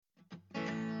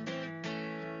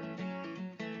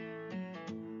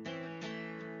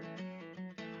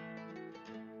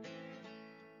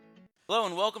Hello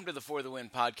and welcome to the For the Win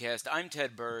podcast. I'm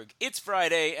Ted Berg. It's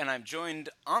Friday and I'm joined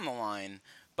on the line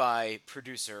by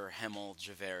producer Hemel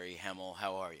Javeri. Hemel,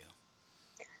 how are you?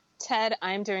 Ted,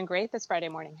 I'm doing great this Friday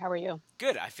morning. How are you?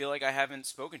 Good. I feel like I haven't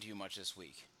spoken to you much this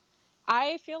week.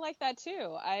 I feel like that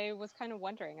too. I was kind of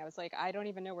wondering. I was like, I don't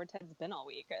even know where Ted's been all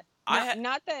week. I Not ha-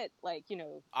 not that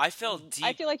I felt I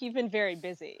deep feel like you've been very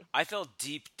busy. I felt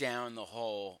deep down the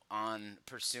hole on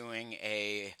pursuing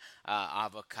a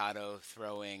avocado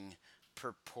throwing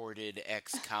purported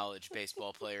ex college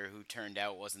baseball player who turned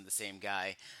out wasn't the same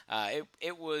guy.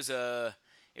 It was a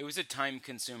time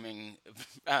consuming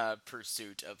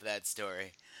pursuit of that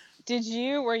story.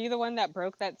 Were you the one that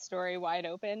broke that story wide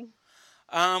open?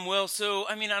 I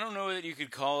don't know that you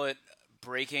could call it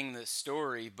breaking the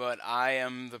story, but I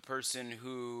am the person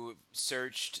who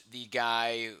searched the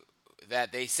guy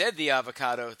that they said the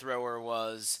avocado thrower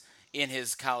was in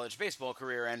his college baseball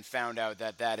career and found out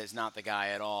that that is not the guy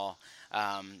at all.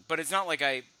 But it's not like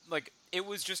it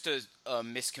was just a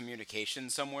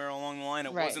miscommunication somewhere along the line.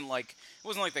 It Right. wasn't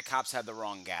like the cops had the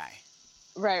wrong guy.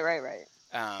 Right.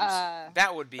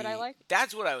 That would But I be like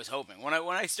that's what I was hoping when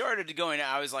I started going.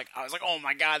 I was like, oh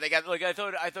my god, they got like I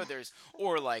thought there's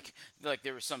or like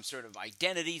there was some sort of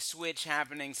identity switch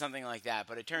happening, something like that.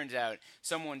 But it turns out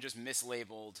someone just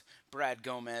mislabeled Brad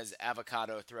Gomez,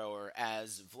 avocado thrower,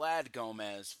 as Vlad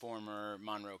Gomez, former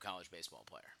Monroe College baseball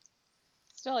player.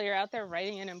 still you're out there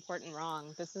righting an important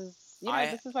wrong. This is I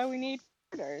this is why we need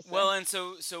reporters. Well, and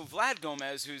so Vlad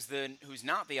Gomez, who's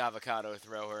not the avocado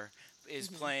thrower, is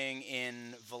Mhm. playing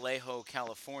in Vallejo,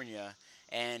 California,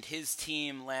 and his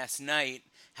team last night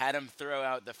had him throw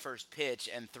out the first pitch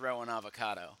and throw an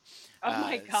avocado. Oh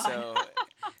my Uh, God. so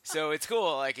so it's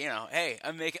cool. Like, hey,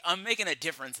 I'm making a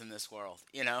difference in this world.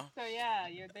 So yeah,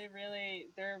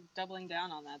 they're doubling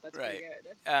down on that. That's pretty Right.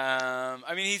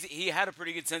 good. He had a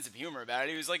pretty good sense of humor about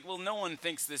it. He was like, "Well, no one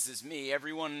thinks this is me.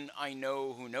 Everyone I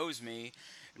know who knows me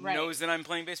Right. knows that I'm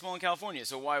playing baseball in California.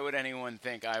 So why would anyone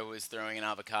think I was throwing an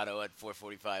avocado at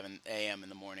 4:45 a.m. in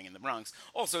the morning in the Bronx?"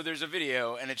 Also, there's a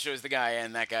video and it shows the guy,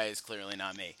 and that guy is clearly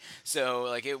not me. So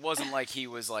like, it wasn't like he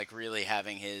was like really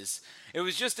having his. It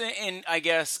was just in. I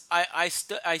guess I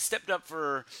stepped up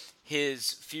for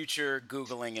his future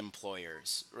googling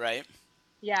employers, right?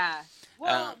 Yeah. Uh,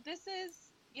 Well,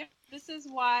 this is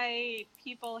why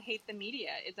people hate the media.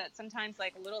 Is that sometimes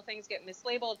like little things get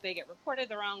mislabeled, they get reported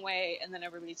the wrong way, and then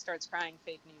everybody starts crying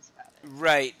fake news about it.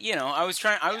 Right. I was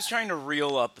Yeah. trying to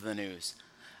reel up the news.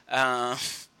 Um,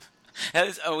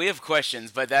 we have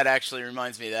questions, but that actually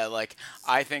reminds me that like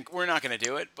I think we're not going to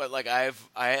do it, but like I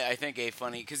think a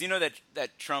funny because you know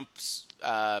that Trump's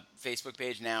Facebook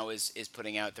page now is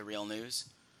putting out the real news.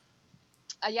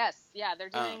 Yes. Yeah. They're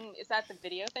Um, doing. Is that the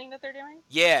video thing that they're doing?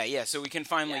 yeah. So we can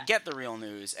finally Yeah. get the real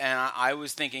news, and I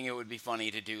was thinking it would be funny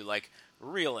to do like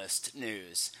realist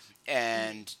news Hmm.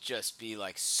 and just be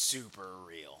like super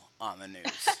real on the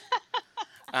news.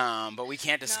 But we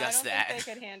can't No, I discuss don't think they that.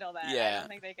 could handle that. I Yeah. don't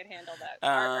think they could handle that.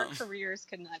 Our Um, careers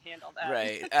could not handle that.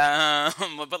 right.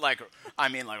 But like,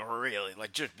 like really,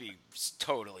 like just be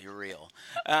totally real.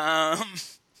 Um,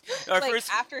 our Like first,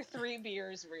 after 3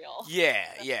 beers, real.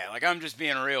 yeah. Like I'm just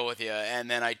being real with you, and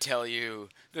then I tell you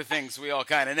the things we all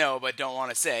kind of know but don't want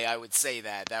to say. I would say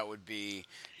that. That would be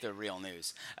the real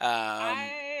news.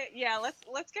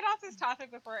 Let's get off this topic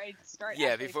before I start Yeah.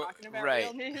 actually Before, talking about real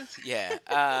right. news.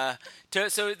 Yeah.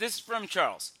 So this is from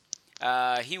Charles.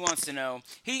 He wants to know.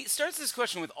 He starts this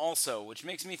question with also, which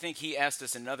makes me think he asked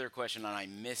us another question and I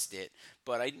missed it,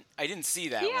 but I didn't see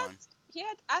that one. He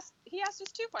asked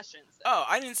us two questions. Oh,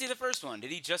 I didn't see the first one.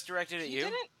 Did he just direct it at He you?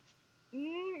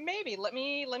 didn't. Maybe let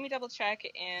me double check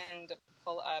and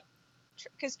pull up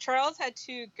because Charles had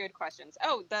two good questions.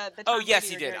 Oh, the Oh, Tom yes, Brady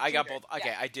he or did. Derek I got Jeter. both. Okay,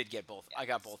 Yeah. I did get both. I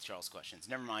got Yes. both Charles questions.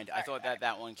 Never mind. I All right. thought All that right.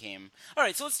 that one came. All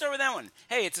right, so let's start with that one.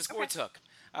 Hey, it's a Okay. sports hook.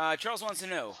 Charles wants to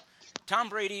know Tom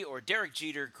Brady or Derek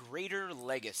Jeter greater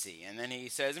legacy, and then he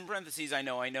says in parentheses, I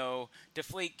know,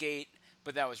 Deflate Gate,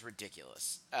 but that was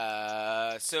ridiculous.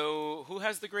 So who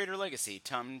has the greater legacy,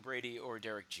 Tom Brady or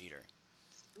Derek Jeter?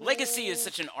 Legacy is Ooh,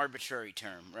 such an arbitrary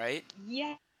term, right?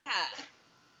 yeah.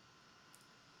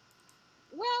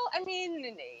 Well, I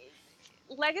mean,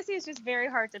 legacy is just very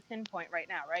hard to pinpoint right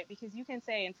now, right? Because you can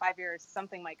say in 5 years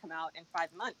something might come out, in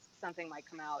 5 months something might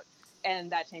come out,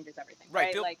 and that changes everything, Right.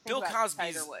 right? Bill Like think Bill about Tiger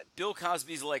Cosby's Woods. Bill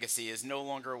Cosby's legacy is no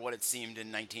longer what it seemed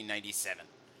in 1997.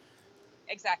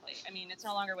 Exactly. I mean, it's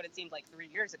no longer what it seemed like 3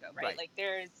 years ago, right? Right. Like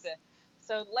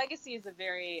so legacy is a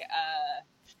very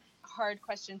hard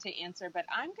question to answer, but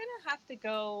I'm gonna have to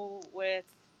go with.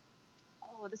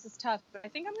 Oh, this is tough, but I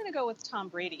think I'm gonna go with Tom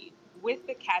Brady, with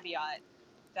the caveat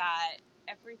that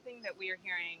everything that we are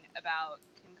hearing about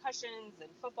concussions and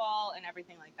football and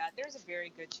everything like that, there's a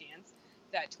very good chance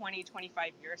that 20,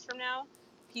 25 years from now,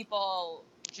 people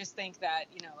just think that,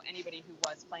 anybody who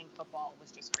was playing football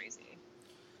was just crazy.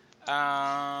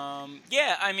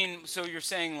 Yeah, I mean, so you're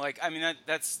saying like, I mean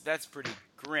that's pretty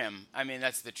grim. I mean,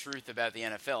 that's the truth about the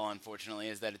NFL. Unfortunately,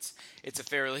 is that it's a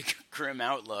fairly grim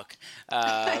outlook.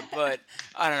 But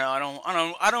I don't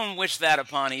know. I don't wish that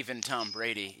upon even Tom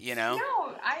Brady. No,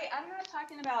 I'm not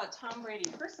talking about Tom Brady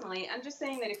personally. I'm just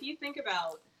saying that if you think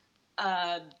about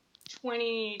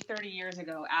 20, 30 years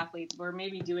ago, athletes were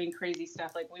maybe doing crazy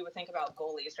stuff. Like we would think about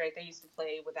goalies, right? They used to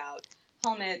play without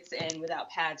helmets and without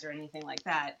pads or anything like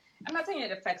that. I'm not saying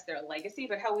it affects their legacy,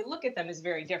 but how we look at them is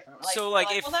very different. So,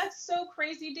 like, if, well, that's so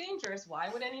crazy dangerous. Why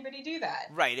would anybody do that?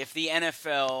 Right. If the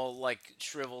NFL like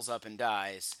shrivels up and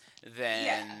dies,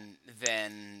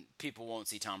 then people won't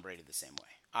see Tom Brady the same way.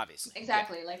 Obviously.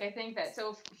 Exactly. Yeah. Like I think that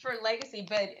so for legacy,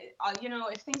 but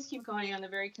if things keep going on the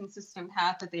very consistent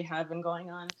path that they have been going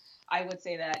on, I would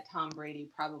say that Tom Brady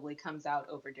probably comes out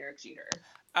over Derek Jeter.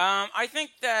 I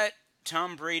think that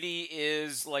Tom Brady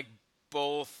is like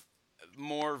both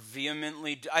more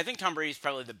vehemently. I think Tom Brady is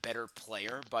probably the better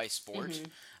player by sport.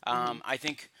 I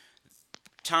think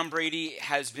Tom Brady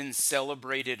has been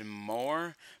celebrated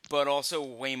more, but also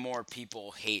way more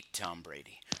people hate Tom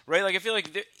Brady. Right? Like, I feel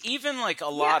like even like a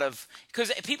lot of,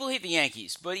 because people hate the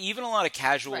Yankees, but even a lot of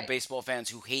casual baseball fans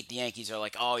who hate the Yankees are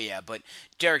like, oh yeah, but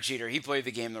Derek Jeter, he played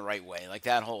the game the right way, like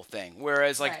that whole thing.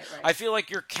 Whereas like, I feel like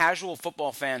your casual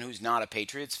football fan who's not a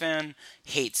Patriots fan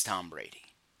hates Tom Brady.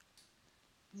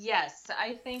 Yes,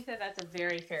 I think that that's a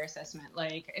very fair assessment.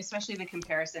 Like, especially the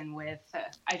comparison with,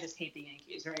 I just hate the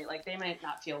Yankees, right? Like, they might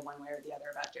not feel one way or the other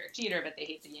about Derek Jeter, but they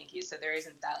hate the Yankees, so there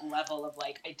isn't that level of,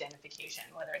 like, identification,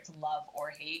 whether it's love or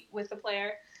hate with the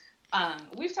player.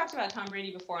 We've talked about Tom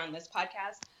Brady before on this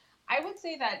podcast. I would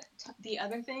say that the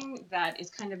other thing that is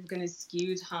kind of going to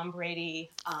skew Tom Brady,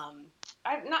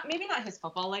 maybe not his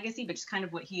football legacy, but just kind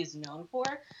of what he is known for,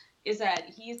 is that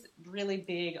he's really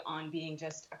big on being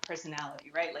just a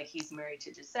personality, right? Like he's married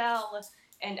to Giselle,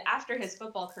 and after his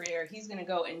football career, he's going to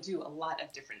go and do a lot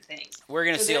of different things. We're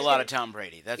going to see a lot of Tom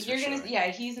Brady. That's for sure.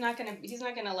 Yeah, he's not going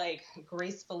to like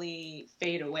gracefully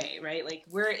fade away, right? Like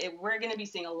we're going to be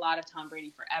seeing a lot of Tom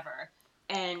Brady forever,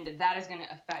 and that is going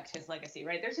to affect his legacy,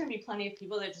 right? There's going to be plenty of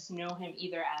people that just know him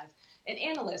either as an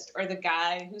analyst or the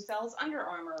guy who sells Under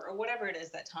Armour or whatever it is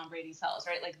that Tom Brady sells,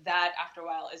 right? Like that, after a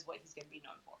while, is what he's going to be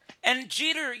known for. And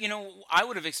Jeter, I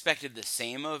would have expected the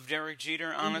same of Derek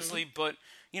Jeter, honestly, but,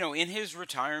 in his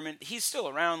retirement, he's still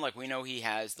around. Like, we know he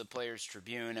has the Players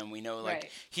Tribune, and we know,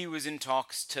 like, he was in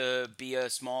talks to be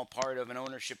a small part of an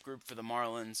ownership group for the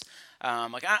Marlins.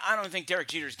 I don't think Derek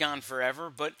Jeter's gone forever,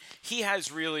 but he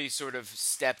has really sort of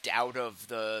stepped out of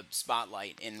the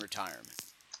spotlight in retirement.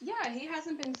 Yeah, he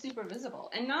hasn't been super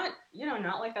visible, and not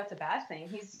like that's a bad thing.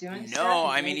 He's doing stuff. No,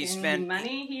 I mean, he spent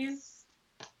money.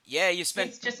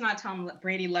 It's just not Tom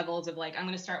Brady levels of like, I'm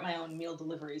going to start my own meal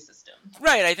delivery system.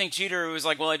 Right. I think Jeter was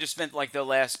like, well, I just spent like the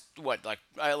last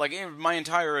my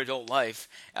entire adult life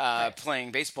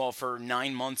playing baseball for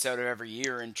 9 months out of every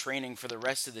year and training for the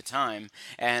rest of the time,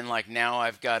 and like now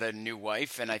I've got a new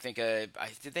wife, and I think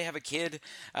did they have a kid?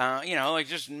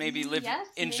 Just maybe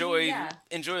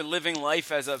enjoy living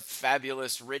life as a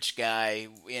fabulous rich guy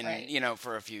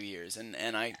for a few years,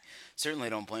 and I certainly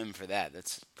don't blame him for that.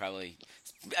 That's probably.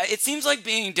 It seems like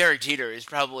being Derek Jeter is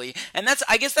probably, and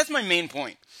I guess that's my main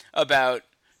point about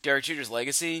Derek Jeter's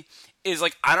legacy, is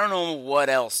like, I don't know what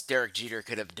else Derek Jeter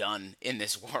could have done in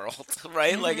this world,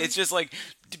 right? Like, it's just like,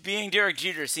 being Derek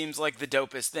Jeter seems like the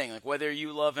dopest thing. Like, whether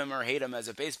you love him or hate him as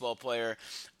a baseball player,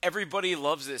 everybody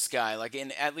loves this guy, like,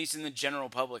 at least in the general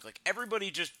public. Like, everybody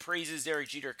just praises Derek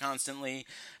Jeter constantly.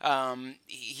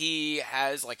 He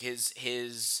has, like,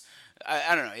 his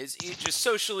I don't know, he's just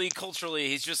socially, culturally,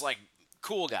 he's just like,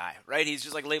 cool guy, right? He's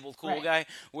just like labeled cool guy.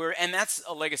 And that's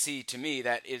a legacy to me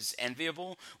that is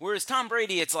enviable. Whereas Tom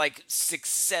Brady, it's like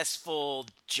successful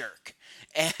jerk.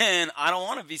 And I don't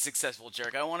want to be successful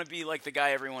jerk. I want to be like the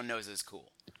guy everyone knows is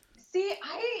cool. See,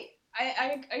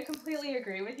 I completely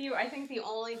agree with you. I think the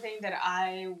only thing that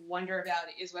I wonder about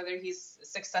is whether he's a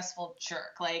successful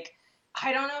jerk. Like,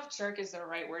 I don't know if jerk is the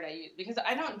right word I use, because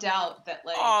I don't doubt that,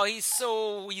 like... Oh, he's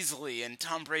so Weasley and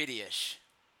Tom Brady-ish.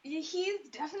 He's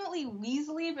definitely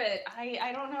Weasley, but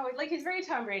I don't know. Like, he's very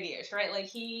Tom Brady-ish, right?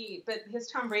 Like, but his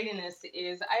Tom Brady-ness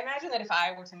is... I imagine that if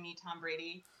I were to meet Tom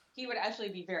Brady, he would actually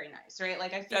be very nice, right?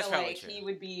 Like, I feel like he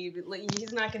would be... Like,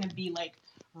 he's not going to be, like,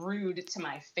 rude to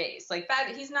my face. Like,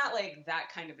 that... He's not, like, that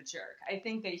kind of a jerk. I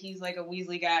think that he's, like, a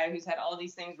Weasley guy who's had all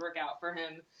these things work out for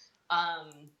him.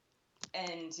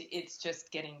 and it's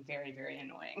just getting very, very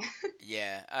annoying.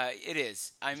 Yeah, it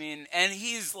is. I mean, and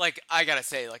he's like, I gotta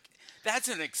say, like, that's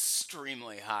an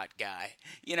extremely hot guy,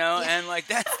 you know, Yeah. and like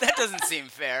that doesn't seem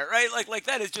fair, right? Like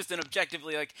that is just an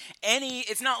objectively like any.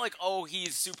 It's not like oh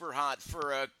he's super hot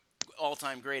for a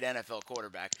all-time great NFL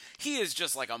quarterback. He is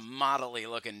just like a modelly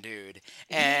looking dude,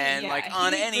 and like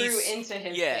on he any grew into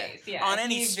his yeah space. Yeah, on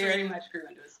any he street. very much grew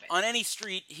into his space. On any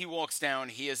street he walks down,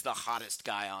 he is the hottest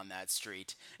guy on that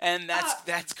street, and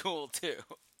that's cool too.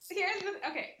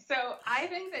 Okay, so I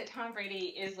think that Tom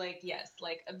Brady is like, yes,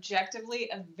 like objectively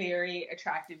a very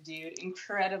attractive dude,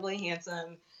 incredibly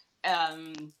handsome,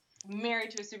 um,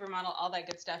 married to a supermodel, all that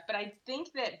good stuff. But I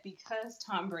think that because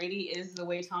Tom Brady is the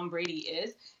way Tom Brady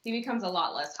is, he becomes a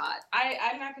lot less hot.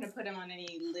 I'm not going to put him on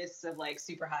any lists of like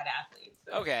super hot athletes.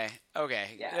 So. Okay.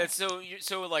 Yeah.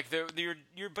 So like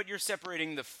you're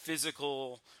separating the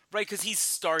physical, right? Because he's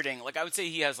starting. Like I would say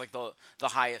he has like the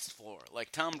highest floor.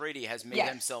 Like Tom Brady has made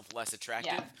himself less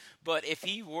attractive. Yeah. But if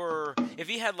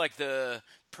he had like the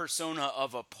persona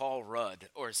of a Paul Rudd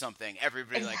or something,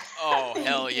 everybody like, oh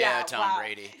hell yeah, Tom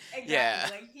Brady. Exactly. Yeah.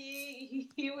 Like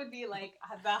he would be like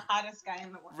the hottest guy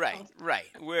in the world. Right.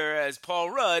 Whereas Paul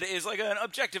Rudd is like an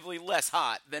objectively less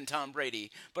hot than Tom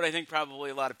Brady, but I think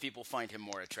probably a lot of people find him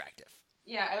more attractive.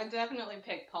 Yeah, I would definitely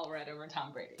pick Paul Rudd over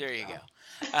Tom Brady. There you go.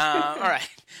 All right,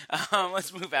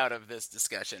 let's move out of this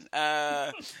discussion.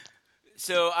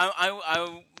 So I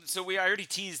already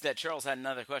teased that Charles had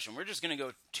another question. We're just going to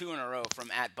go two in a row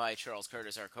from @by Charles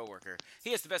Curtis, our coworker.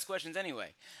 He has the best questions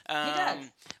anyway. He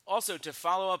does. Also, to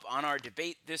follow up on our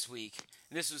debate this week,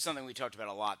 this was something we talked about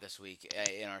a lot this week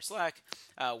in our Slack.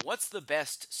 What's the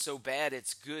best so bad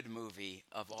it's good movie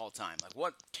of all time? Like,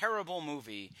 what terrible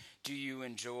movie do you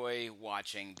enjoy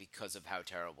watching because of how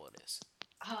terrible it is?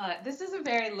 This is a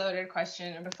very loaded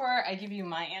question. And before I give you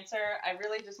my answer, I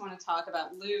really just want to talk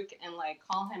about Luke and like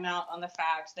call him out on the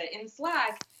fact that in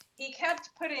Slack, he kept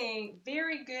putting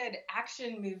very good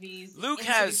action movies. Luke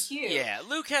into has the queue.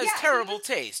 Luke has terrible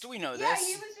taste. We know this. Yeah,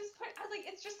 he was just putting. I was like,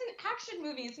 it's just an action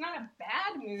movie. It's not a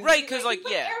bad movie. Right, because he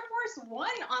put Air Force One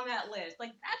on that list.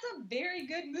 Like that's a very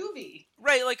good movie.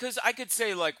 Right, like because I could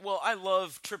say like, well, I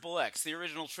love Triple X, the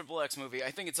original Triple X movie. I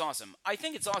think it's awesome. I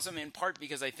think it's awesome in part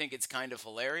because I think it's kind of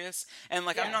hilarious. And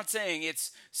like, I'm not saying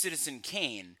it's Citizen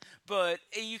Kane, but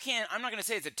you can't. I'm not going to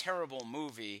say it's a terrible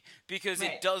movie because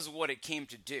it does what it came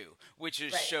to do, which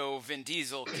is show Vin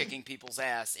Diesel kicking people's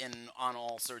ass on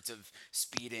all sorts of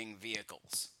speeding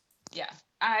vehicles. Yeah,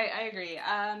 I agree.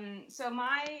 So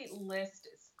my list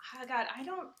is, oh God,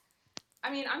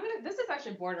 this is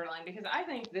actually borderline because I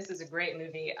think this is a great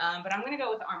movie, but I'm gonna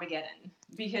go with Armageddon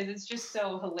because it's just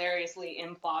so hilariously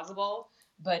implausible,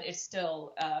 but it's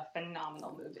still a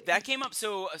phenomenal movie. That came up,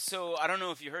 so I don't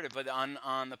know if you heard it, but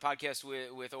on the podcast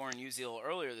with Oren Uziel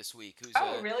earlier this week, who's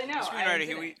really? No, a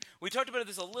screenwriter, we talked about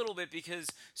this a little bit because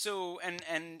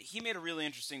and he made a really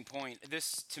interesting point.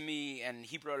 This to me, and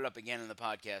he brought it up again in the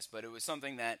podcast, but it was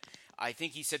something that I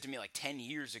think he said to me like 10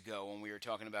 years ago when we were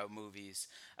talking about movies,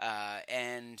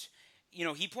 and you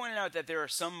know, he pointed out that there are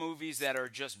some movies that are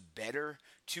just better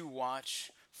to watch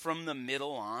from the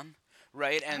middle on.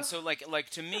 Right, and so like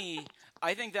to me,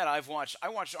 I think that I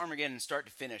watched Armageddon start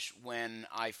to finish when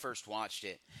I first watched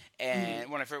it,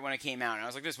 and when it came out, and I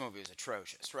was like, this movie was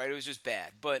atrocious, right? It was just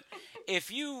bad. But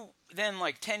if you then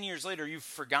like 10 years later, you've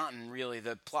forgotten really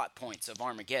the plot points of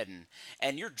Armageddon,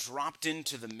 and you're dropped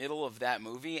into the middle of that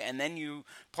movie, and then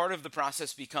part of the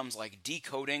process becomes like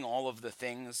decoding all of the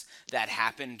things that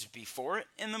happened before it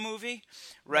in the movie,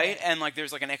 right? And like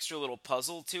there's like an extra little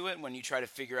puzzle to it when you try to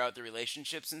figure out the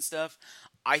relationships and stuff.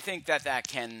 I think that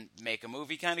can make a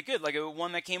movie kind of good, like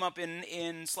one that came up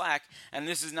in Slack, and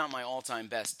this is not my all-time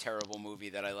best terrible movie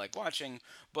that I like watching,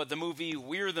 but the movie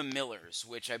We're the Millers,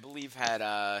 which I believe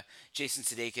had Jason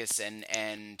Sudeikis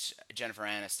and Jennifer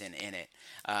Aniston in it,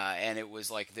 and it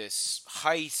was like this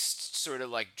heist, sort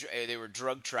of like they were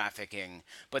drug trafficking,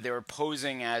 but they were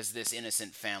posing as this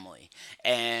innocent family,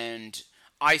 and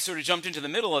I sort of jumped into the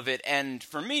middle of it, and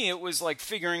for me it was like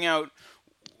figuring out.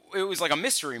 It was like a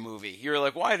mystery movie. You're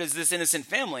like, why does this innocent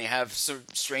family have some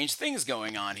strange things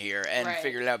going on here? And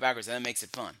figured it out backwards, and that makes it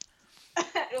fun.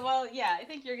 Well, yeah, I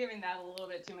think you're giving that a little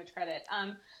bit too much credit.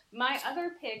 My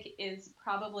other pick is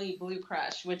probably Blue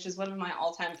Crush, which is one of my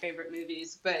all-time favorite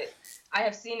movies, but I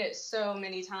have seen it so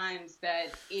many times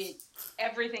that it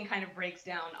everything kind of breaks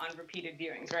down on repeated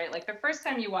viewings, right? Like the first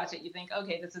time you watch it, you think,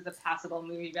 okay, this is a passable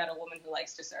movie about a woman who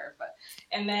likes to surf.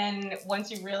 And then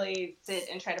once you really sit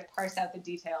and try to parse out the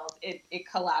details, it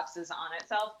collapses on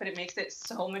itself, but it makes it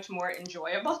so much more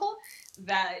enjoyable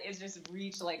that it's just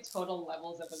reached like total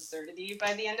levels of absurdity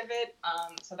by the end of it.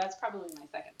 So that's probably my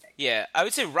second pick. Yeah, I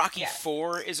would say Rocky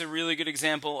IV is a really good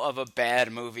example of a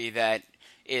bad movie that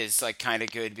is like kind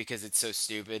of good because it's so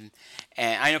stupid.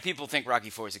 And I know people think Rocky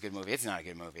IV is a good movie. It's not a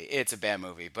good movie. It's a bad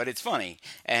movie, but it's funny.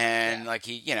 And like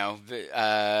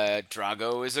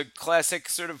Drago is a classic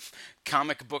sort of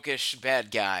comic bookish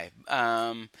bad guy.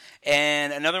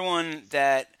 And another one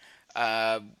that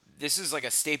this is like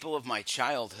a staple of my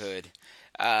childhood.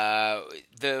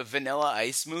 The Vanilla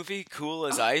Ice movie, Cool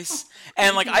as Ice,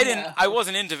 and like I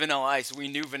wasn't into Vanilla Ice. We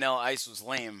knew Vanilla Ice was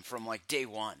lame from like day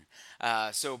one.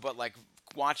 But like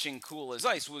watching Cool as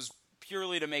Ice was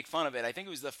purely to make fun of it. I think it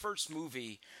was the first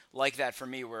movie like that for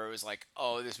me where it was like,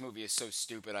 oh, this movie is so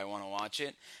stupid, I want to watch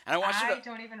it. And I watched it. I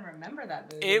don't even remember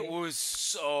that movie. It was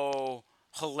so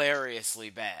hilariously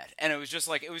bad, and it was just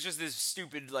this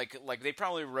stupid like they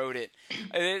probably wrote it.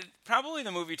 Probably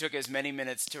the movie took as many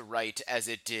minutes to write as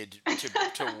it did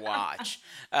to watch,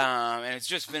 and it's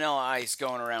just Vanilla Ice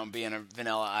going around being a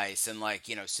Vanilla Ice and like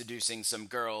seducing some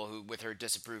girl who with her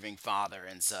disapproving father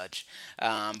and such.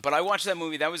 But I watched that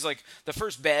movie. That was like the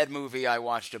first bad movie I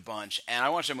watched a bunch, and I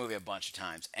watched that movie a bunch of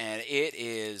times, and it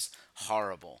is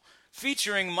horrible.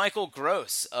 Featuring Michael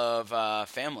Gross of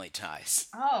Family Ties.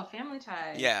 Oh, Family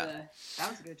Ties. Yeah. That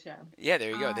was a good show. Yeah,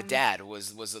 there you go. The dad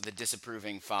was the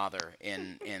disapproving father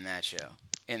in that show,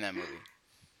 in that movie.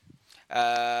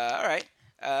 All right.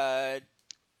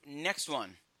 Next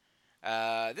one.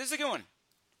 This is a good one.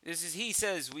 He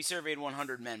says we surveyed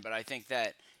 100 men, but I think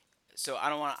that. So I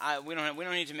don't want. We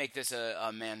don't need to make this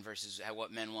a man versus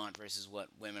what men want versus what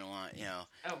women want. Oh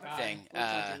God. Thing.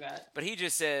 Don't do that. But he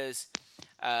just says.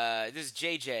 This is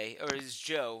JJ, or this is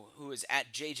Joe, who is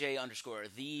at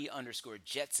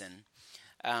JJ_the_Jetson.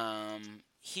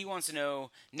 He wants to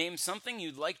know, name something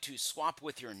you'd like to swap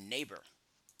with your neighbor.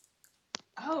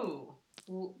 Oh,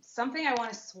 something I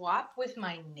want to swap with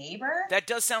my neighbor? That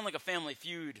does sound like a Family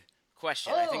Feud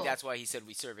question. I think that's why he said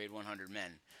we surveyed 100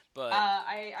 men. But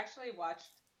I actually watched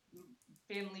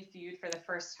Family Feud for the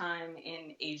first time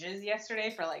in ages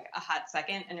yesterday for like a hot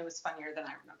second, and it was funnier than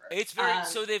I remember. It's very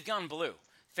so they've gone blue.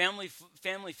 Family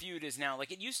Feud is now like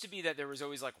it used to be that there was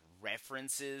always like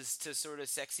references to sort of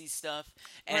sexy stuff,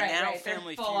 and now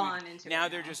Family Feud now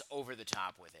they're just over the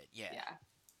top with it. Yeah.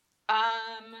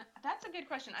 That's a good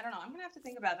question. I don't know. I'm gonna have to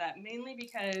think about that mainly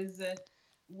because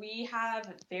we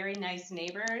have very nice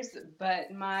neighbors, but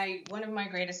one of my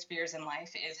greatest fears in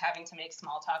life is having to make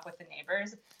small talk with the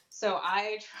neighbors. So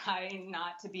I try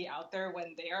not to be out there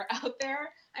when they are out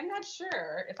there. I'm not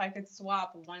sure if I could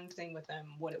swap one thing with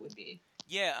them, what it would be.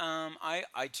 Yeah,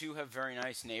 I too have very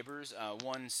nice neighbors.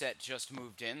 One set just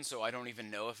moved in, so I don't even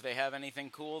know if they have anything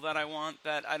cool that I want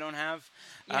that I don't have.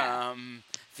 Yeah.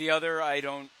 The other, I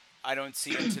don't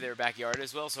see into their backyard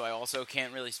as well, so I also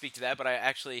can't really speak to that. But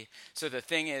so the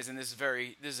thing is, and this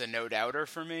is a no doubter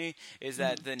for me, is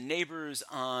that the neighbors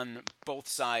on both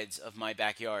sides of my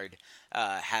backyard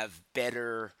have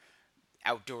better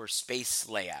outdoor space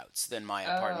layouts than my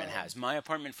apartment has. My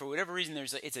apartment, for whatever reason,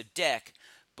 it's a deck,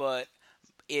 but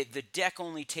the deck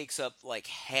only takes up like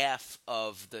half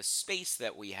of the space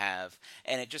that we have,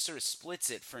 and it just sort of splits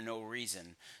it for no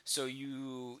reason. So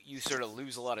you sort of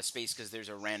lose a lot of space because there's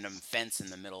a random fence in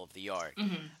the middle of the yard.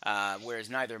 Mm-hmm. Whereas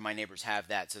neither of my neighbors have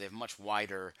that, so they have much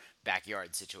wider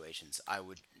backyard situations. I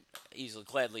would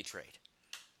gladly trade.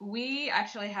 We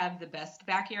actually have the best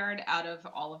backyard out of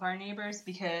all of our neighbors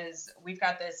because we've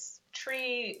got this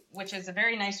tree, which is a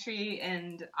very nice tree,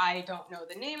 and I don't know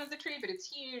the name of the tree, but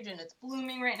it's huge and it's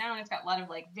blooming right now, and it's got a lot of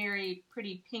like very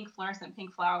pretty fluorescent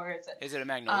pink flowers. Is it a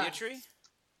magnolia tree?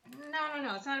 No,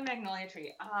 it's not a magnolia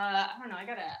tree. I don't know. I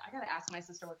gotta ask my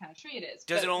sister what kind of tree it is.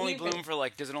 Does it only bloom for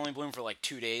like 2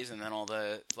 days and then all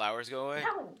the flowers go away?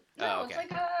 No, okay.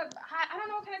 It's like I don't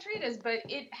know what kind of tree it is, but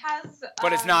it has.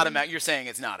 But it's not you're saying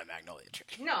it's not a magnolia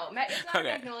tree. No, it's not a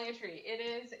magnolia tree. It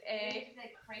is a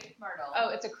crepe myrtle. Oh,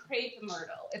 it's a crepe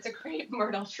myrtle. It's a crepe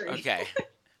myrtle tree. Okay.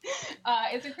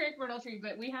 It's a crepe myrtle tree,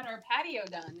 but we had our patio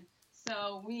done.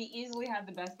 So we easily have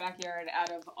the best backyard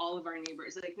out of all of our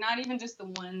neighbors. Like not even just the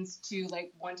ones to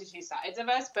like 1 to 2 sides of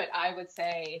us, but I would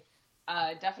say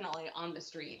definitely on the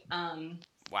street.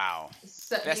 Wow.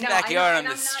 So, best backyard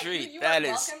on the street. That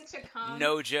is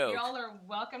no joke. Y'all are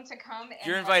welcome to come and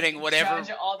you're inviting whatever.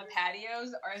 Judge all the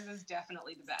patios. Ours is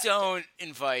definitely the best. Don't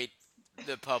invite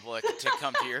the public to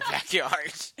come to your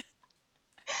backyard.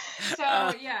 So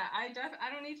Uh, yeah, I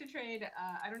don't need to trade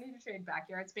I don't need to trade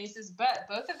backyard spaces, but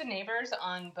both of the neighbors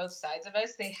on both sides of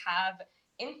us, they have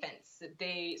infants.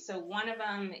 So one of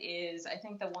them is, I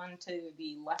think the one to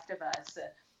the left of us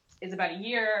is about a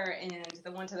year, and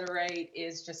the one to the right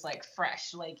is just like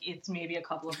fresh, like it's maybe a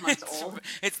couple of months it's old.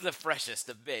 it's the freshest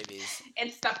of babies.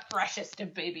 It's the freshest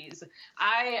of babies.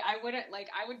 I wouldn't like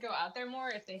I would go out there more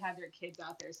if they had their kids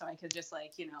out there, so I could just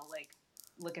like, like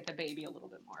look at the baby a little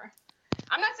bit more.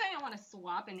 I'm not saying I want to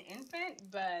swap an infant,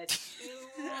 but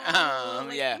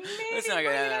like Yeah, that's maybe not bring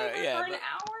it gonna. over Yeah, for an but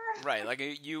hour. right, like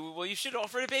you should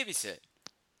offer to babysit.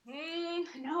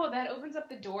 No, that opens up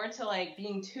the door to like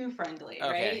being too friendly,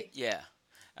 Okay, right? yeah.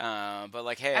 But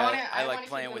like, hey, I want I to like keep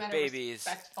playing them with at a babies.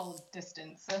 respectful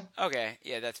distance. Okay,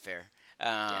 yeah, that's fair.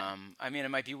 Yeah. I mean, it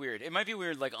might be weird. It might be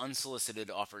weird, like unsolicited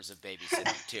offers of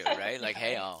babysitting too, right? Like, Yeah,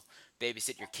 hey, right. I'll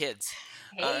babysit your kids.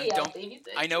 Hey, I'll Don't. babysit.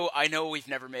 I know. We've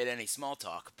never made any small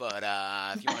talk, but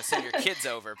if you want to send your kids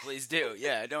over, please do.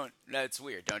 Yeah, don't. That's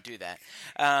weird. Don't do that.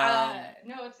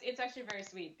 No, it's actually very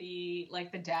sweet. The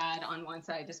dad on one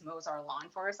side just mows our lawn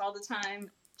for us all the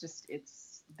time. Just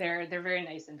they're very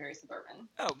nice and very suburban.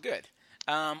 Oh, good.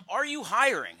 Are you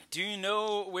hiring? Do you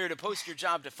know where to post your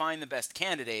job to find the best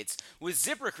candidates? With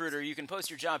ZipRecruiter, you can post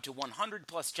your job to 100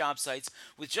 plus job sites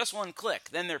with just one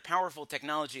click. Then their powerful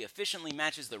technology efficiently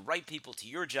matches the right people to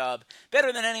your job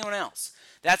better than anyone else.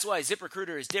 That's why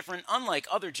ZipRecruiter is different. Unlike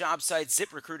other job sites,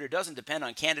 ZipRecruiter doesn't depend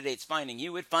on candidates finding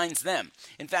you, it finds them.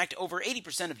 In fact, over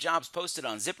 80% of jobs posted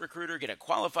on ZipRecruiter get a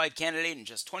qualified candidate in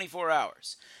just 24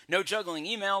 hours. No juggling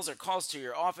emails or calls to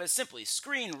your office. Simply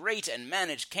screen, rate, and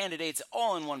manage candidates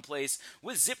all in one place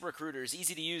with ZipRecruiter's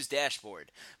easy-to-use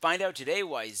dashboard. Find out today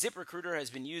why ZipRecruiter has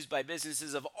been used by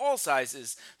businesses of all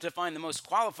sizes to find the most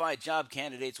qualified job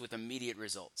candidates with immediate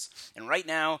results. And right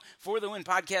now, For the Win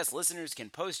podcast listeners can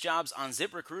post jobs on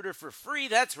ZipRecruiter for free.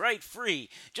 That's right, free.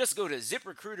 Just go to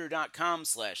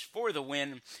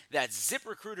ZipRecruiter.com/forthewin. That's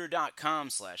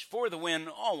ZipRecruiter.com/forthewin,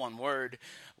 all one word.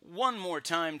 One more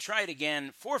time, try it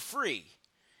again for free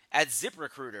at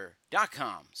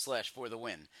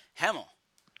ZipRecruiter.com/forthewin. Hemel,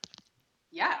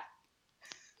 Yeah.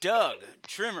 Doug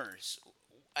Trimmers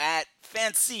at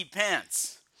Fancy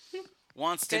Pants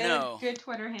wants to know. Good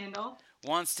Twitter handle.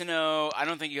 Wants to know. I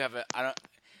don't think you have a. I don't.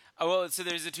 Oh well. So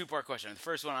there's a two-part question. The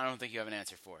first one, I don't think you have an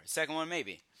answer for. Second one,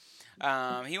 maybe.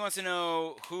 He wants to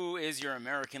know who is your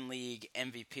American League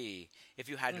MVP if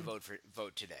you had to vote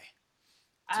today.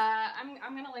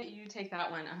 I'm gonna let you take that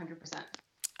one 100%.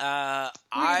 Who are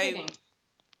you picking?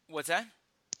 What's that?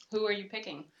 Who are you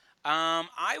picking?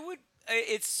 I would.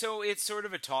 It's sort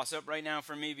of a toss up right now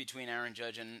for me between Aaron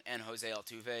Judge and Jose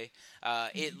Altuve.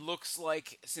 It looks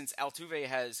like since Altuve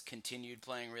has continued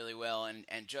playing really well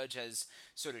and Judge has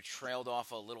sort of trailed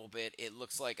off a little bit, it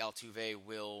looks like Altuve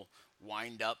will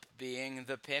wind up being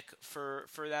the pick for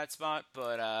that spot.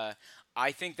 But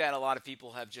I think that a lot of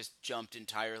people have just jumped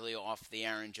entirely off the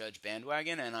Aaron Judge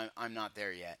bandwagon, and I'm not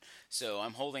there yet. So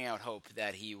I'm holding out hope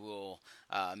that he will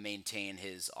maintain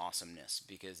his awesomeness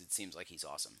because it seems like he's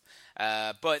awesome.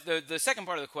 But the second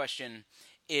part of the question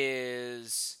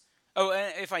is,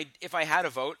 and if I had a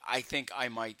vote, I think I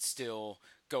might still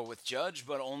go with Judge,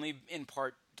 but only in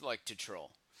part like to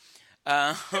troll.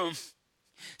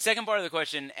 Second part of the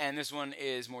question, and this one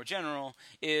is more general,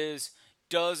 is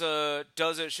should an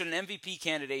MVP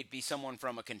candidate be someone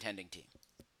from a contending team?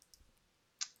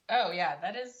 Oh yeah,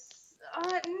 that is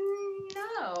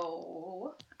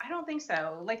no. I don't think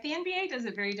so. Like the NBA does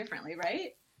it very differently,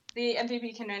 right? The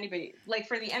MVP can anybody like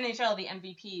for the NHL, the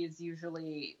MVP is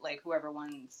usually like whoever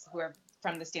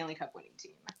from the Stanley Cup winning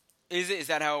team. Is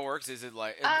that how it works? Is it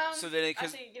like so that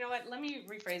actually, you know what? Let me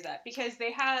rephrase that because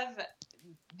they have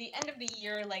the end of the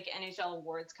year like NHL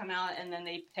awards come out and then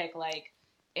they pick like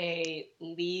a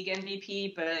league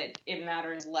MVP, but it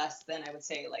matters less than I would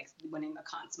say like winning the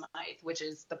Conn Smythe, which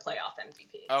is the playoff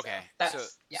MVP. Okay, so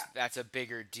that's a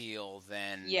bigger deal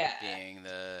than being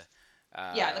the.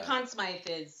 The Conn Smythe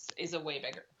is a way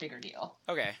bigger deal.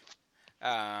 Okay.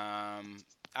 I'm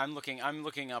looking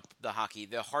up the hockey.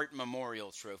 The Hart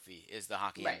Memorial Trophy is the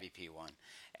hockey MVP one,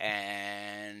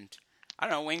 and I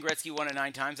don't know. Wayne Gretzky won it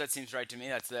 9 times. That seems right to me.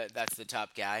 That's the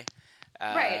top guy.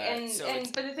 Right,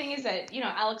 but the thing is that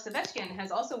Alex Ovechkin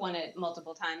has also won it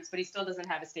multiple times, but he still doesn't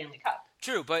have a Stanley Cup.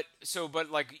 True, but is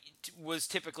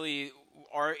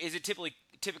it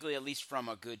typically at least from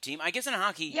a good team? I guess in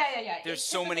hockey, there's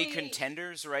so many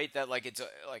contenders, right? That like it's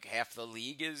like half the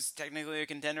league is technically a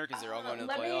contender because they're all going to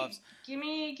the playoffs. Give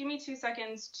me 2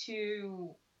 seconds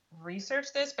to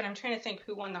research this, but I'm trying to think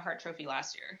who won the Hart Trophy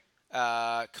last year.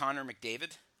 Connor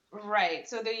McDavid. Right.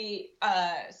 So the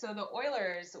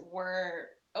Oilers were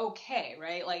okay,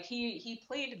 right? Like he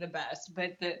played the best,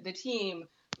 but the team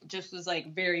just was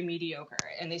like very mediocre,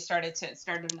 and they started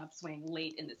an upswing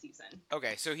late in the season.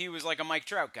 Okay, so he was like a Mike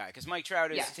Trout guy, because Mike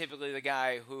Trout is Yeah, typically the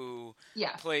guy who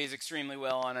yeah, plays extremely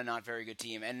well on a not very good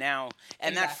team, and now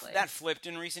exactly. that flipped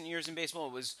in recent years in baseball.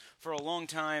 It was for a long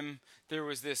time there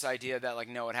was this idea that like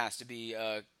no, it has to be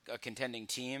a contending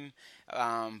team,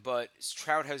 but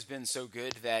Trout has been so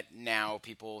good that now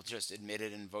people just admit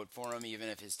it and vote for him, even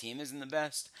if his team isn't the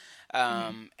best.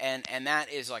 And that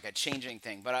is like a changing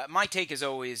thing. But my take is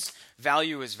always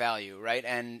value is value, right?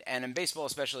 And in baseball,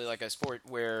 especially like a sport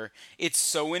where it's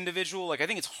so individual, like I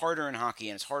think it's harder in hockey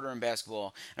and it's harder in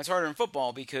basketball and it's harder in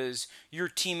football because your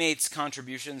teammates'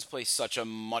 contributions play such a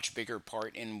much bigger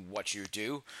part in what you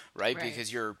do, right? Right.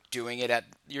 Because you're doing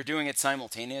it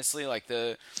simultaneously. Like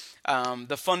the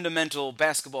fundamental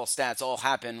basketball stats all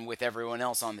happen with everyone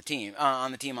else on the team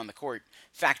on the court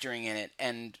factoring in it,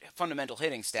 and fundamental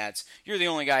hitting stats, you're the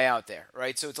only guy out there,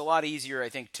 right? So it's a lot easier, I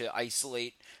think, to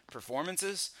isolate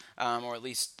performances, or at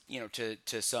least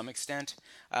to some extent.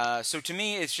 So to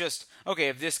me, it's just okay.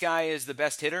 If this guy is the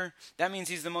best hitter, that means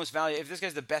he's the most valuable. If this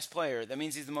guy's the best player, that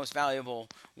means he's the most valuable.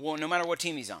 Well, no matter what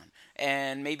team he's on.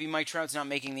 And maybe Mike Trout's not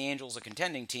making the Angels a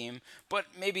contending team, but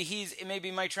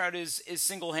maybe Mike Trout is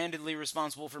single-handedly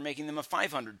responsible for making them a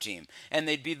 500 team, and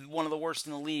they'd be one of the worst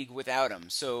in the league without him.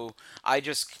 So I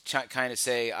just kind of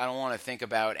say I don't want to think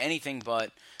about anything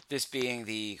but this being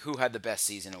the who had the best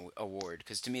season award,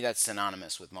 because to me that's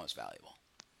synonymous with most valuable.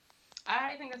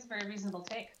 I think that's a very reasonable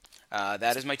take.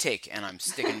 That is my take, and I'm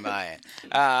sticking by it.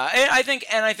 And I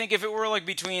think if it were like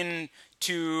between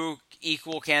two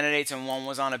equal candidates and one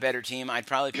was on a better team, I'd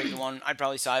probably pick the one. I'd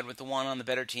probably side with the one on the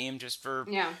better team just for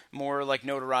Yeah. more like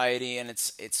notoriety, and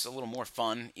it's a little more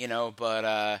fun,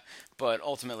 But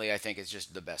ultimately, I think it's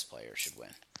just the best player should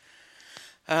win.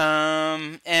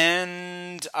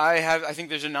 And I think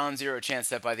there's a non-zero chance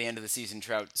that by the end of the season,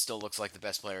 Trout still looks like the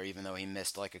best player, even though he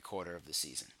missed like a quarter of the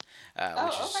season,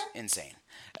 which is Okay. insane.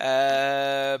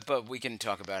 But we can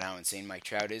talk about how insane Mike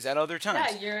Trout is at other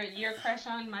times. Yeah, your crush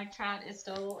on Mike Trout is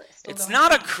still It's going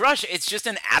not a strong. crush. It's just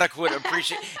an adequate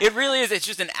appreciation. It really is. It's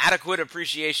just an adequate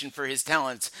appreciation for his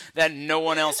talents that no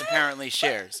one else apparently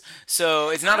shares. So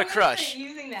it's not I a crush wasn't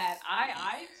using that.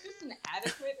 It's just an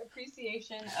adequate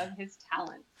appreciation of his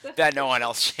talents. that no one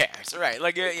else shares. Right?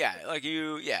 Like you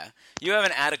have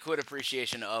an adequate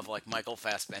appreciation of like Michael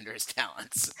Fassbender's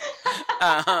talents.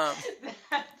 Um,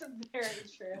 That's very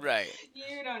true. right.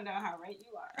 You don't know how right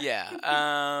you are.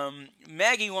 Yeah.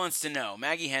 Maggie wants to know.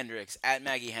 Maggie Hendricks at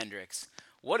Maggie Hendricks.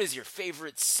 What is your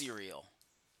favorite cereal?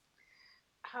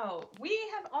 Oh, we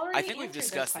have already I think we've answered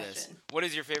discussed this this. question. What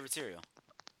is your favorite cereal?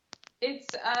 It's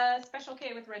Special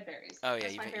K with red berries. Oh yeah,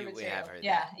 That's my favorite we cereal. have heard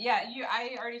Yeah, yeah.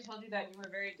 I already told you that you were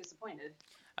very disappointed.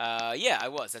 Yeah, I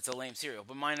was. That's a lame cereal,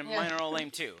 but mine Yeah. are all lame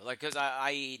too. Like, cause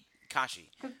I eat kashi,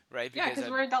 right? Yeah, because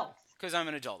we're adults. Because I'm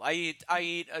an adult. I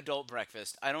eat adult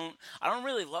breakfast. I don't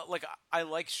really like. I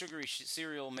like sugary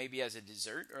cereal maybe as a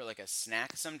dessert or like a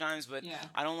snack sometimes, but Yeah.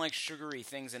 I don't like sugary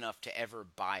things enough to ever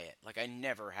buy it. Like I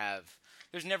never have.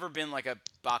 There's never been like a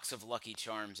box of Lucky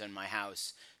Charms in my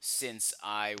house since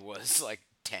I was like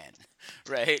 10,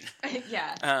 right?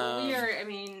 Yeah. Well, we are. I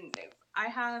mean, I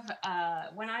have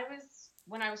when I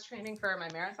was training for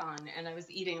my marathon and I was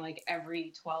eating like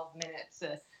every 12 minutes.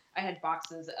 I had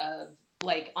boxes of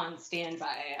like on standby.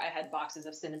 I had boxes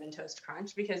of Cinnamon Toast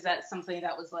Crunch because that's something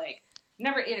that was like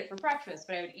never ate it for breakfast,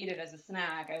 but I would eat it as a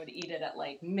snack. I would eat it at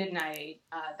like midnight.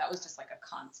 That was just like a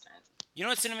constant. You know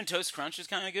what Cinnamon Toast Crunch is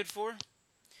kind of good for?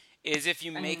 Is if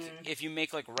you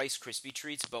make like Rice Krispie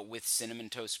treats but with Cinnamon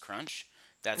Toast Crunch.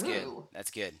 That's good. Ooh.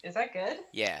 That's good. Is that good?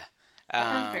 Yeah. That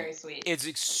sounds very sweet. It's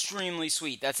extremely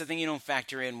sweet. That's the thing you don't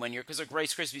factor in when you're, because like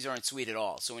Rice Krispies aren't sweet at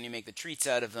all. So when you make the treats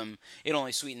out of them, it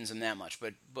only sweetens them that much.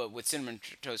 But with Cinnamon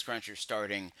Toast Crunch, you're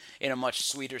starting in a much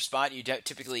sweeter spot. You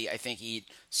typically, I think, eat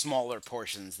smaller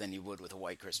portions than you would with a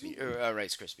white crispy or a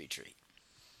Rice Krispie treat.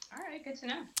 All right, good to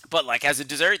know. But like as a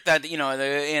dessert, that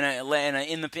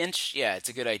in the pinch, yeah, it's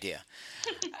a good idea.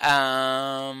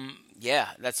 Yeah,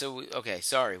 okay.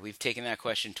 Sorry, we've taken that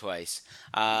question twice.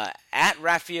 At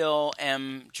Rafael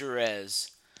M.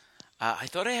 Jerez, I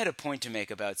thought I had a point to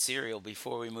make about cereal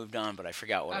before we moved on, but I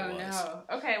forgot what it was. Oh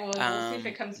no. Okay, well we'll see if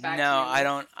it comes back. No, to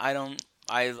you. I don't.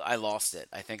 I lost it.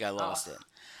 I think I lost it.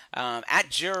 At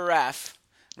Giraffe.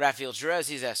 Rafael Jerez,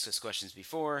 he's asked us questions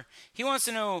before. He wants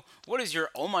to know, what is your,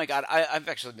 oh my god, I've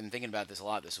actually been thinking about this a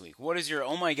lot this week. What is your,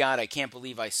 oh my god, I can't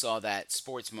believe I saw that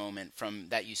sports moment from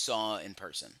that you saw in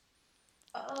person?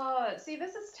 See,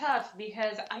 this is tough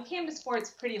because I came to sports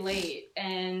pretty late,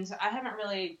 and I haven't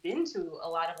really been to a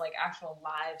lot of like actual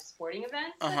live sporting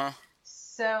events. Uh-huh.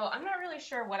 So I'm not really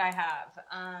sure what I have.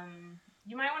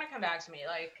 You might want to come back to me.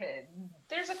 Like,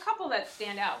 there's a couple that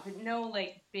stand out, but no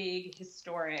like big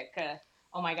historic.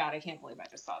 Oh my God, I can't believe I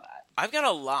just saw that. I've got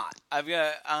a lot. Have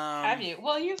you?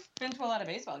 Well, you've been to a lot of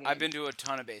baseball games. I've been to a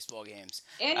ton of baseball games.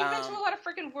 And you've been to a lot of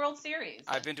freaking World Series.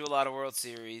 I've been to a lot of World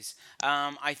Series.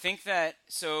 I think that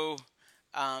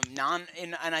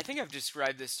and I think I've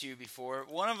described this to you before.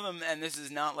 One of them, and this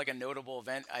is not like a notable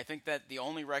event. I think that the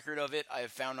only record of it I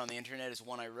have found on the internet is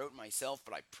one I wrote myself,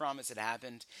 but I promise it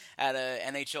happened at a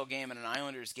NHL game and an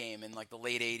Islanders game in like the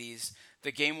late '80s.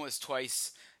 The game was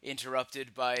twice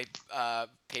interrupted by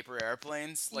paper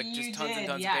airplanes, like just tons and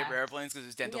tons of paper airplanes because it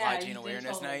was Dental Hygiene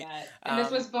Awareness Night. And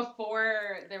this was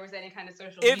before there was any kind of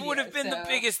social media. It would have been the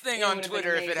biggest thing on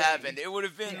Twitter if it happened. It would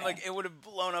have been it would have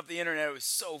blown up the internet. It was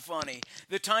so funny.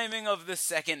 The timing of the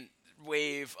second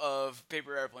wave of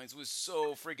paper airplanes was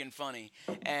so freaking funny,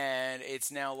 and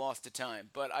it's now lost to time.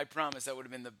 But I promise that would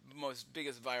have been the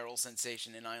biggest viral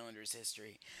sensation in Islanders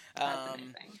history. That's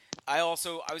amazing. I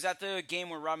was at the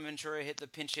game where Robin Ventura hit the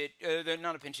pinch hit,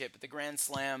 not a pinch hit, but the grand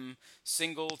slam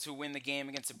single to win the game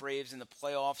against the Braves in the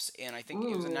playoffs, and I think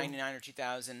it was in '99 or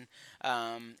 2000.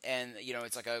 And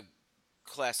it's like a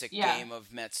classic game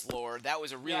of Mets lore. That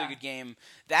was a really good game.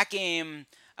 That game,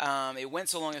 it went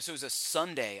so long, so it was a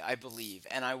Sunday, I believe,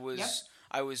 and I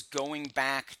was going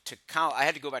back to college. I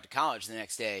had to go back to college the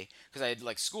next day because I had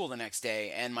like school the next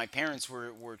day, and my parents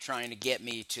were trying to get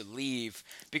me to leave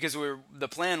because the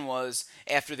plan was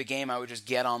after the game I would just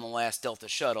get on the last Delta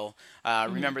shuttle.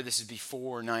 Remember, this is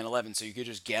before 9/11, so you could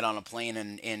just get on a plane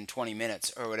in 20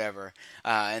 minutes or whatever.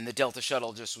 And the Delta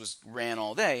shuttle just ran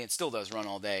all day. It still does run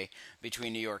all day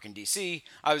between New York and D.C.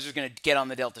 I was just going to get on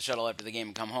the Delta shuttle after the game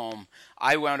and come home.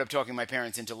 I wound up talking my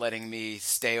parents into letting me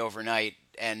stay overnight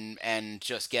and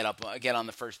just get on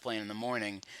the first plane in the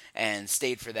morning and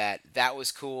stayed for that. That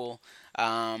was cool.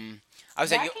 Game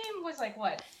was like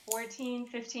what, 14,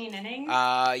 15 innings?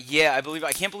 Yeah,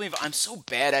 I can't believe I'm so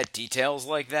bad at details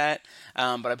like that.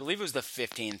 But I believe it was the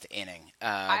 15th inning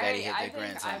that he hit the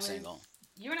grand slam single.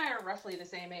 You and I are roughly the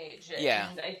same age.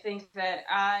 Yeah. And I think that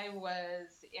I was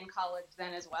in college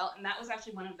then as well. And that was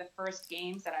actually one of the first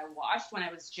games that I watched when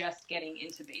I was just getting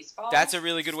into baseball. That's a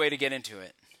really good way to get into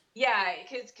it. Yeah,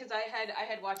 because I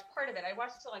had watched part of it. I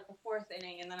watched it till like the 4th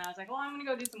inning, and then I was like, well, I'm gonna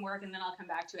go do some work, and then I'll come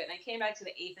back to it. And I came back to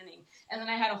the 8th inning, and then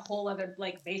I had a whole other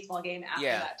like baseball game after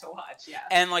that to watch. Yeah,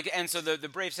 and so the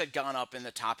Braves had gone up in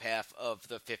the top half of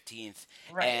the 15th,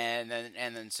 right? And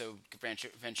then so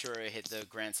Ventura hit the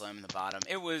grand slam in the bottom.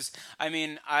 It was,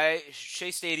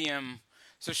 Shea Stadium.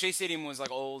 So Shea Stadium was like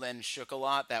old and shook a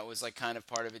lot. That was like kind of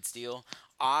part of its deal.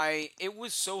 It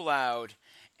was so loud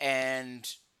and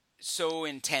so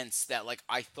intense that like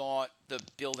I thought the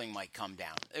building might come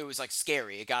down. It was like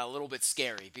scary. It got a little bit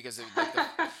scary because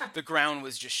the ground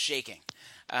was just shaking.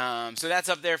 So that's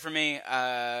up there for me.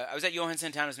 I was at Johan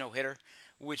Santana's no-hitter,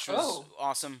 which was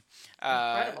awesome.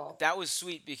 Incredible. That was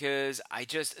sweet because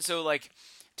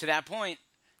to that point,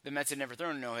 the Mets had never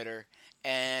thrown a no-hitter.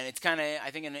 And it's kind of,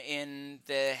 I think, in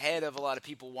the head of a lot of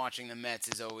people watching the Mets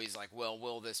is always like, well,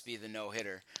 will this be the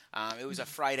no-hitter? It was a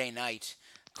Friday night.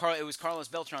 It was Carlos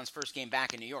Beltran's first game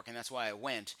back in New York, and that's why I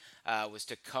went, was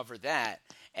to cover that.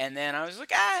 And then I was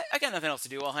like, I got nothing else to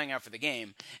do. I'll hang out for the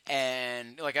game.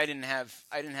 And like I didn't have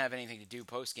anything to do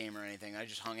post game or anything. I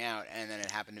just hung out, and then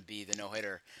it happened to be the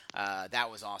no-hitter.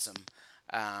 That was awesome.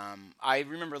 I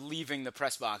remember leaving the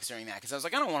press box during that because I was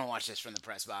like, I don't want to watch this from the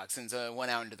press box, and so I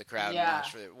went out into the crowd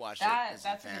and watched it.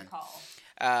 That's a good call.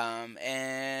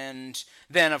 And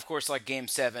then, of course, like Game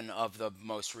 7 of the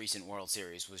most recent World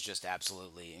Series was just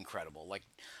absolutely incredible. Like,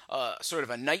 sort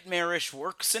of a nightmarish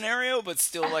work scenario, but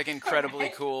still, like, incredibly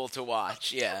cool to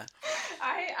watch. Yeah.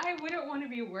 I wouldn't want to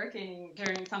be working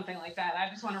during something like that. I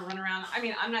just want to run around. I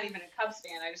mean, I'm not even a Cubs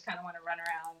fan. I just kind of want to run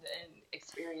around and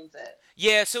experience it.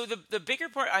 Yeah, so the bigger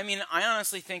part, I mean, I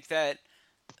honestly think that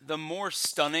the more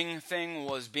stunning thing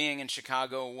was being in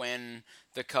Chicago when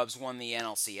the Cubs won the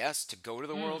NLCS to go to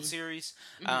the World Series,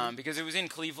 because it was in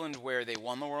Cleveland where they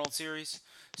won the World Series.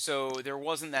 So there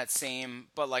wasn't that same,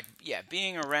 but like, yeah,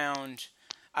 being around,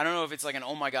 I don't know if it's like an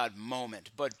oh my god moment,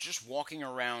 but just walking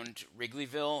around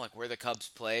Wrigleyville, like where the Cubs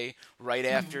play, right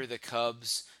after the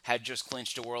Cubs had just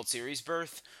clinched a World Series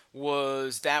berth,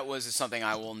 was something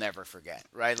I will never forget,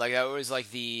 right? Like that was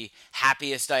like the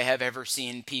happiest I have ever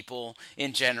seen people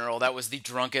in general. That was the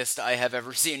drunkest I have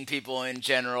ever seen people in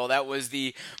general. That was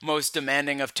the most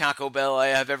demanding of Taco Bell I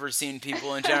have ever seen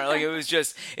people in general. Like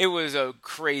it was a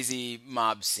crazy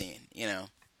mob scene, you know?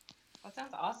 That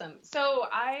sounds awesome. So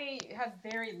I have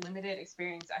very limited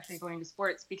experience actually going to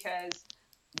sports because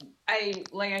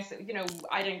like I said,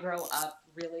 I didn't grow up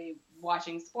really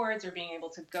watching sports or being able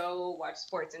to go watch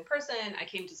sports in person. I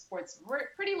came to sports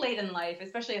pretty late in life,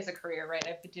 especially as a career, right?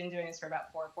 I've been doing this for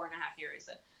about 4.5 years.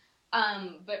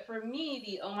 But for me,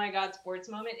 the oh my God sports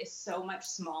moment is so much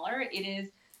smaller. It is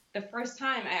the first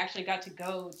time I actually got to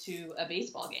go to a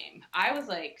baseball game. I was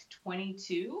like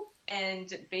 22,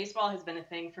 and baseball has been a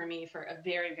thing for me for a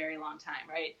very, very long time,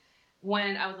 right?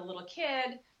 When I was a little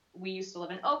kid, we used to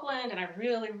live in Oakland, and I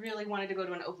really, really wanted to go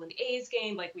to an Oakland A's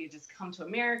game. Like, we had just come to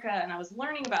America, and I was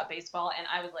learning about baseball, and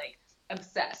I was like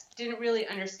obsessed. Didn't really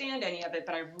understand any of it,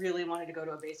 but I really wanted to go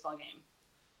to a baseball game.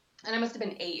 And I must have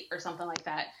been 8 or something like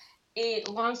that.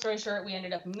 Long story short, we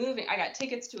ended up moving. I got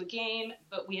tickets to a game,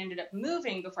 but we ended up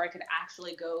moving before I could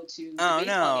actually go to the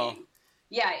baseball game.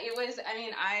 Yeah, it was,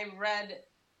 I read,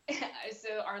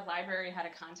 so our library had a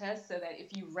contest so that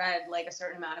if you read like a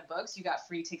certain amount of books, you got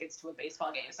free tickets to a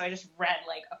baseball game. So I just read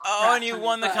like a crap and you ton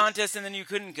won of the books. contest and then you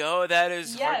couldn't go? That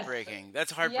is Yes. heartbreaking.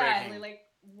 That's heartbreaking. Yeah, and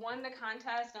won the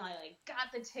contest, and I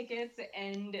got the tickets,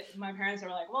 and my parents were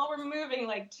like, well, we're moving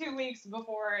like 2 weeks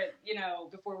before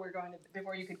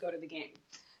before you could go to the game.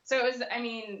 So it was,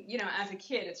 as a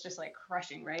kid, it's just like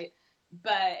crushing, right?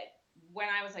 But when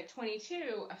I was like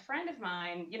 22, a friend of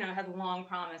mine, had long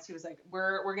promised. He was like,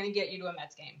 we're going to get you to a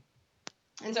Mets game.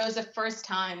 And so it was the first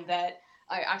time that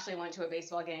I actually went to a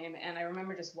baseball game. And I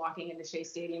remember just walking into Shea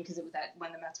Stadium, because it was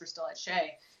when the Mets were still at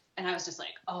Shea. And I was just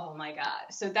like, oh my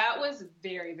God. So that was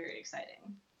very, very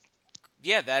exciting.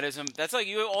 Yeah, that's like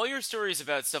you. All your stories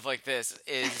about stuff like this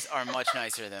are much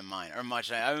nicer than mine. Are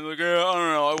much nicer. I'm like, I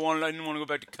don't know. I didn't want to go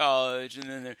back to college, and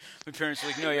then my parents were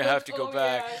like, no, you have to go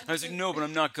back. Yeah. I was like, no, but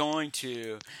I'm not going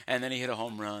to. And then he hit a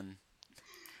home run.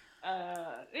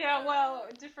 Yeah, well,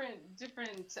 different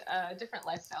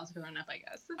lifestyles growing up, I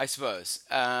guess. I suppose.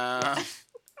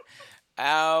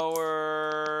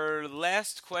 Our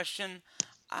last question.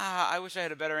 I wish I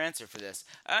had a better answer for this.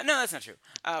 No, that's not true.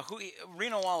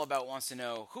 Reno Wallabout wants to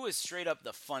know, who is straight up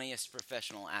the funniest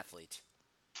professional athlete?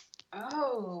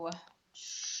 Oh,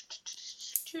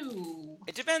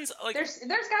 it depends. Like, there's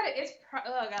got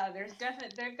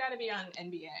to be on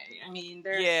NBA.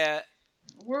 Yeah.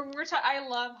 I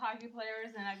love hockey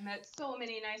players, and I've met so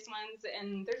many nice ones,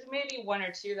 and there's maybe one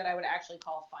or two that I would actually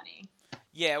call funny.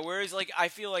 Yeah, whereas I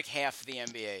feel like half the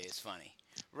NBA is funny.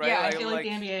 Right? Yeah, I feel like the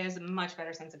NBA has a much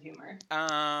better sense of humor.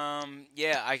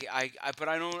 Yeah, but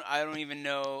I don't even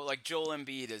know. Like, Joel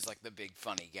Embiid is like the big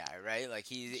funny guy, right? Like,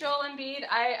 Joel Embiid.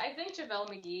 I think JaVale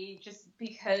McGee, just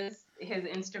because his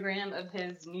Instagram of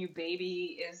his new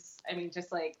baby is,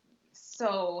 just like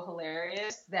so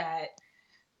hilarious that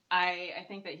I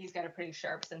think that he's got a pretty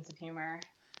sharp sense of humor.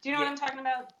 Do you know what I'm talking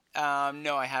about?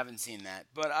 No, I haven't seen that,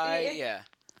 but yeah.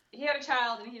 He had a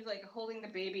child, and he's like holding the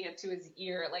baby up to his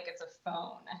ear like it's a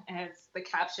phone, and the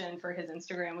caption for his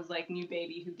Instagram was like, "New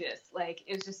baby who dis." Like,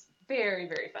 it's just very,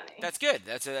 very funny. That's good.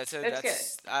 That's good.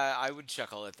 I would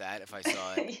chuckle at that if I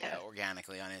saw it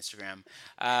organically on Instagram.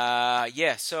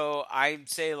 Yeah. So I'd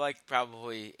say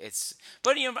probably it's,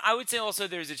 but I would say also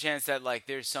there's a chance that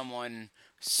there's someone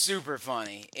super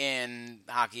funny in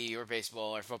hockey or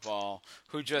baseball or football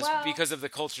who just because of the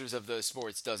cultures of those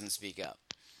sports doesn't speak up.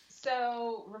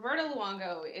 So Roberto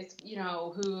Luongo is,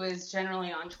 who is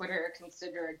generally on Twitter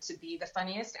considered to be the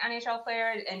funniest NHL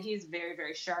player, and he's very,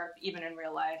 very sharp even in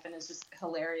real life, and is just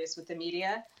hilarious with the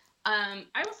media. I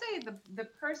will say the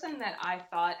person that I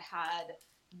thought had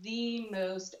the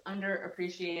most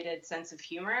underappreciated sense of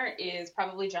humor is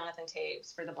probably Jonathan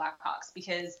Toews for the Blackhawks,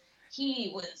 because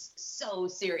he was so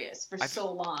serious for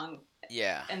so long.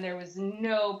 Yeah. And there was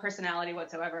no personality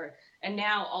whatsoever. And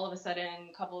now, all of a sudden,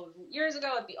 a couple of years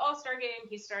ago at the All-Star game,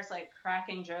 he starts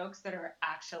cracking jokes that are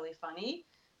actually funny.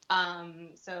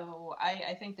 So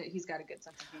I think that he's got a good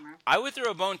sense of humor. I would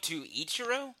throw a bone to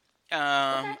Ichiro.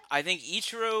 Okay. I think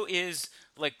Ichiro is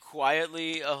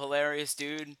quietly a hilarious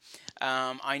dude.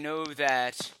 I know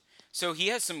that. So he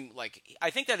has some I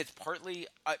think that it's partly.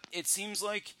 It seems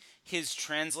like his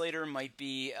translator might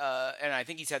be, and I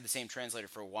think he's had the same translator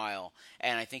for a while,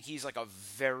 and I think he's a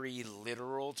very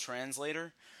literal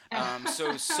translator.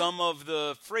 So some of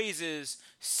the phrases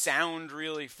sound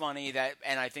really funny,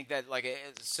 and I think that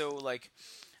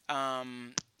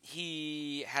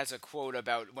he has a quote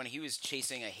about when he was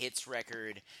chasing a hits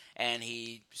record, and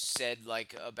he said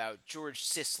about George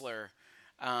Sisler.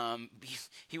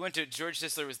 He went to George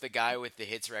Sisler was the guy with the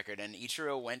hits record, and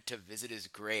Ichiro went to visit his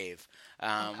grave,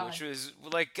 Oh God. which was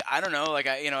like I don't know, like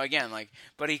again, like,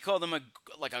 but he called him a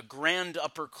grand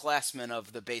upperclassman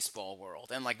of the baseball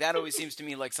world, and like that always seems to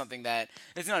me like something that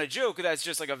it's not a joke. That's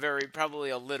just like a very probably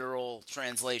a literal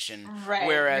translation, Right.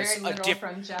 whereas Very literal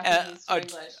from a, Japanese to a,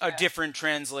 English. a Yeah. different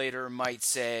translator might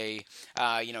say,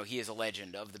 he is a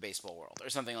legend of the baseball world or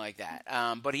something like that.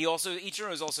 But Ichiro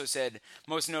has also said,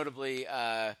 most notably,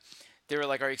 they were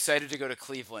like, "Are you excited to go to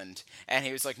Cleveland?" And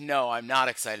he was like, "No, I'm not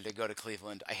excited to go to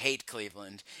Cleveland. I hate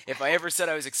Cleveland. If I ever said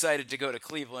I was excited to go to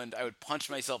Cleveland, I would punch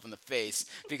myself in the face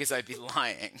because I'd be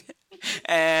lying."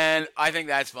 And I think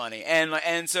that's funny. And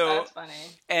That's funny.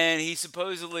 and he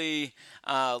supposedly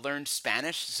learned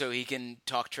Spanish so he can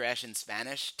talk trash in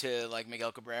Spanish to like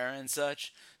Miguel Cabrera and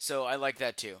such. So I like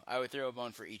that too. I would throw a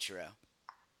bone for Ichiro.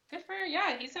 Good for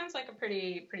yeah. He sounds like a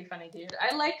pretty funny dude.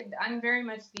 I'm very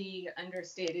much the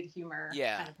understated humor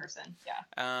Yeah. kind of person.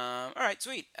 Yeah. All right,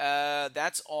 sweet.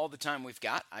 That's all the time we've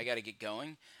got. I got to get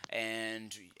going,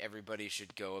 and everybody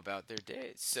should go about their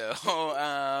days. So,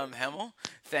 Hemel,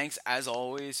 thanks as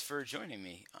always for joining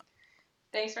me.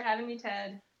 Thanks for having me,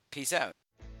 Ted. Peace out.